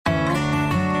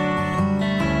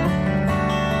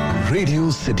Radio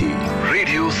city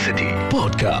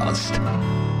podcast.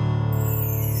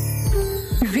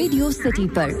 Radio city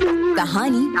पर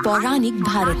कहानी पौराणिक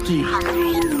भारत की।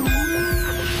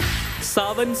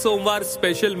 सावन सोमवार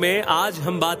स्पेशल में आज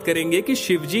हम बात करेंगे कि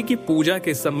शिवजी की पूजा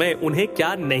के समय उन्हें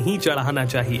क्या नहीं चढ़ाना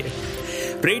चाहिए।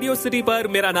 रेडियो सिटी पर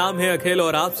मेरा नाम है अखिल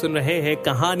और आप सुन रहे हैं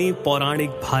कहानी पौराणिक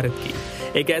भारत की,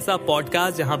 एक ऐसा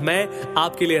पॉडकास्ट जहां मैं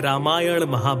आपके लिए रामायण,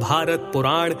 महाभारत,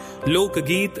 पुराण,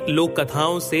 लोकगीत, लोक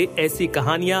कथाओं से ऐसी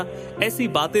कहानियां, ऐसी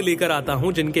बातें लेकर आता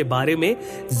हूं जिनके बारे में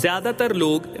ज्यादातर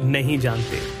लोग नहीं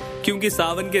जानते। क्योंकि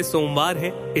सावन के सोमवार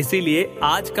हैं, इसीलिए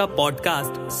आज का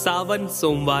पॉडकास्ट सावन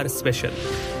सोमवार स्पेशल,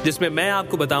 जिसमें मैं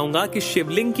आपको बताऊंगा कि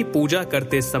शिवलिंग की पूजा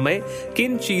करते समय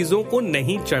किन चीजों को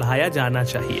नहीं चढ़ाया जाना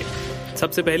चाहिए।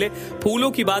 सबसे पहले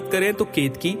फूलों की बात करें तो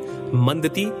केतकी,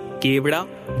 मंदती, केवड़ा,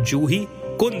 जूही,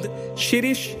 कुंद,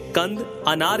 शिरीष, कंद,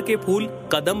 अनार के फूल,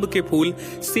 कदम्ब के फूल,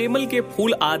 सेमल के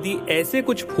फूल आदि ऐसे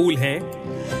कुछ फूल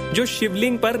हैं जो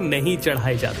शिवलिंग पर नहीं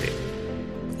चढ़ाए जाते।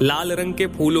 लाल रंग के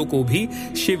फूलों को भी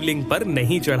शिवलिंग पर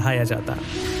नहीं चढ़ाया जाता।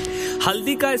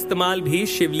 हल्दी का इस्तेमाल भी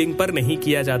शिवलिंग पर नहीं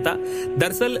किया जाता।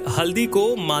 दरअसल हल्दी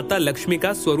को माता लक्ष्मी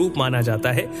का स्वरूप माना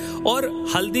जाता है और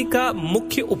हल्दी का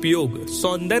मुख्य उपयोग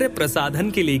सौंदर्य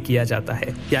प्रसाधन के लिए किया जाता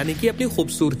है, यानी कि अपनी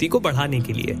खूबसूरती को बढ़ाने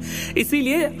के लिए।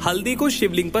 इसीलिए हल्दी को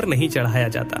शिवलिंग पर नहीं चढ़ाया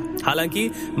जाता।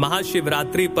 हालांकि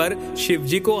महाशिवरात्रि पर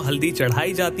शिवजी को हल्दी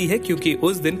चढ़ाई जाती है क्योंकि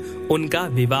उस दिन उनका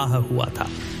विवाह हुआ था।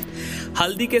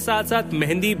 हल्दी के साथ साथ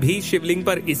मेहंदी भी शिवलिंग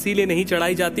पर इसीलिए नहीं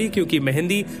चढ़ाई जाती क्योंकि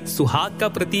मेहंदी सुहाग का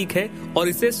प्रतीक है और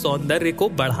इसे सौंदर्य को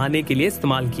बढ़ाने के लिए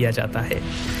इस्तेमाल किया जाता है।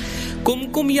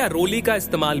 कुमकुम या रोली का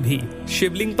इस्तेमाल भी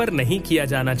शिवलिंग पर नहीं किया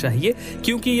जाना चाहिए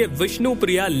क्योंकि ये विष्णु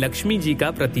प्रिया लक्ष्मी जी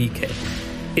का प्रतीक है।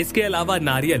 इसके अलावा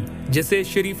नारियल, जिसे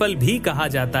श्रीफल भी कहा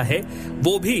जाता है,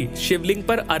 वो भी शिवलिंग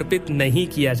पर अर्पित नहीं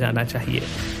किया जाना चाहिए।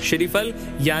 श्रीफल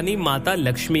यानी माता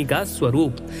लक्ष्मी का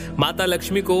स्वरूप। माता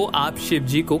लक्ष्मी को आप शिव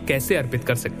जी को कैसे अर्पित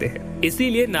कर सकते हैं,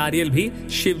 इसीलिए नारियल भी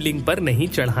शिवलिंग पर नहीं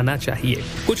चढ़ाना चाहिए।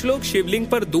 कुछ लोग शिवलिंग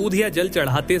पर दूध या जल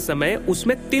चढ़ाते समय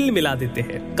उसमें तिल मिला देते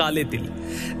हैं, काले तिल।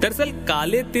 दरअसल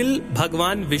काले तिल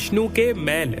भगवान विष्णु के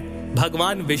मैल,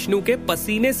 भगवान विष्णु के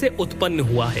पसीने से उत्पन्न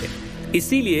हुआ है।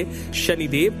 इसीलिए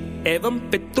शनिदेव एवं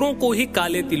पितरों को ही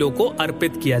काले तिलों को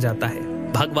अर्पित किया जाता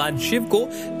है। भगवान शिव को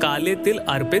काले तिल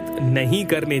अर्पित नहीं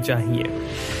करने चाहिए।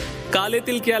 काले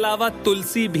तिल के अलावा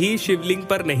तुलसी भी शिवलिंग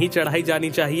पर नहीं चढ़ाई जानी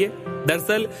चाहिए।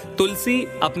 दरअसल तुलसी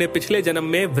अपने पिछले जन्म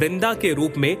में वृंदा के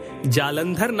रूप में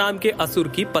जालंधर नाम के असुर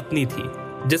की पत्नी थी,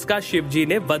 जिसका शिवजी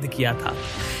ने वध किया था।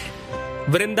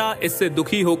 वृंदा इससे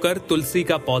दुखी होकर तुलसी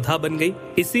का पौधा बन गई।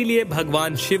 इसीलिए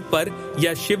भगवान शिव पर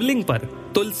या शिवलिंग पर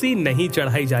तुलसी नहीं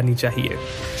चढ़ाई जानी चाहिए।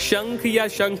 शंख या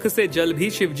शंख से जल भी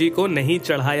शिवजी को नहीं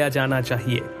चढ़ाया जाना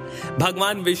चाहिए।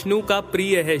 भगवान विष्णु का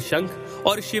प्रिय है शंख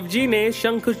और शिवजी ने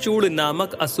शंखचूड़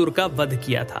नामक असुर का वध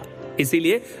किया था।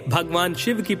 इसीलिए भगवान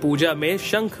शिव की पूजा में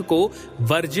शंख को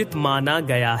वर्जित माना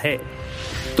गया है।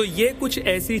 तो ये कुछ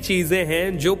ऐसी चीजें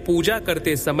हैं जो पूजा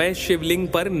करते समय शिवलिंग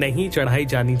पर नहीं चढ़ाई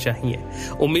जानी चाहिए।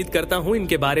 उम्मीद करता हूं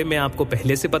इनके बारे में आपको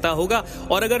पहले से पता होगा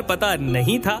और अगर पता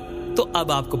नहीं था तो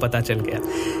अब आपको पता चल गया।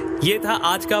 ये था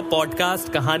आज का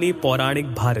पॉडकास्ट कहानी पौराणिक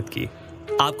भारत की।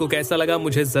 आपको कैसा लगा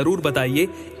मुझे जरूर बताइए।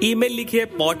 ईमेल लिखिए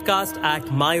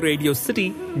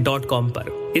podcast@myradiocity.com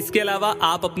पर। इसके अलावा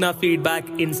आप अपना फीडबैक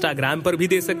इंस्टाग्राम पर भी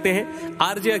दे सकते हैं।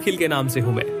 RJ अखिल के नाम से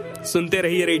हूं मैं। सुनते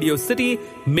रहिए रेडियो सिटी।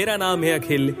 मेरा नाम है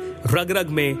अखिल, रग रग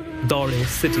में दौड़े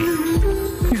सिटी।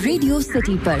 रेडियो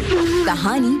सिटी पर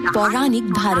कहानी पौराणिक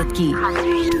भारत की।